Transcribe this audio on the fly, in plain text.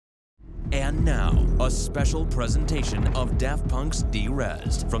And now, a special presentation of Daft Punk's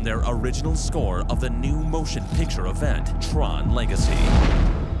Derezzed from their original score of the new motion picture event, Tron Legacy.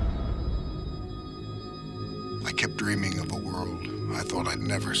 I kept dreaming of a world I thought I'd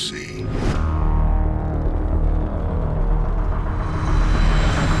never see.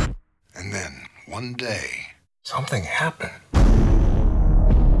 And then, one day, something happened.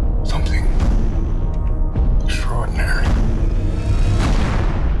 Something extraordinary.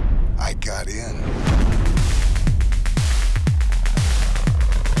 I got in.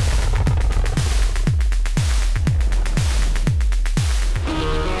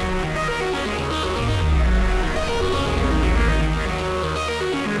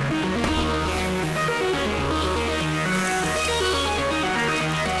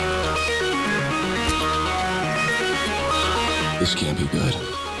 This can't be good.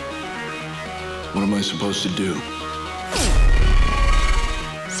 What am I supposed to do?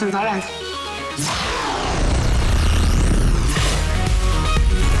 Sentaren.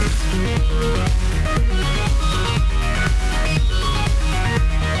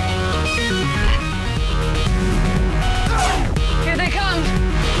 Here they come!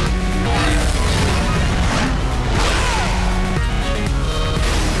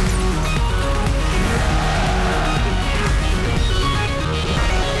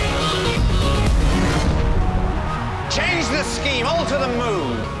 Change the scheme, alter the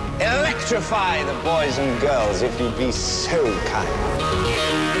mood. Electrify the boys and girls if you'd be so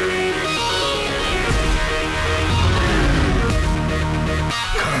kind.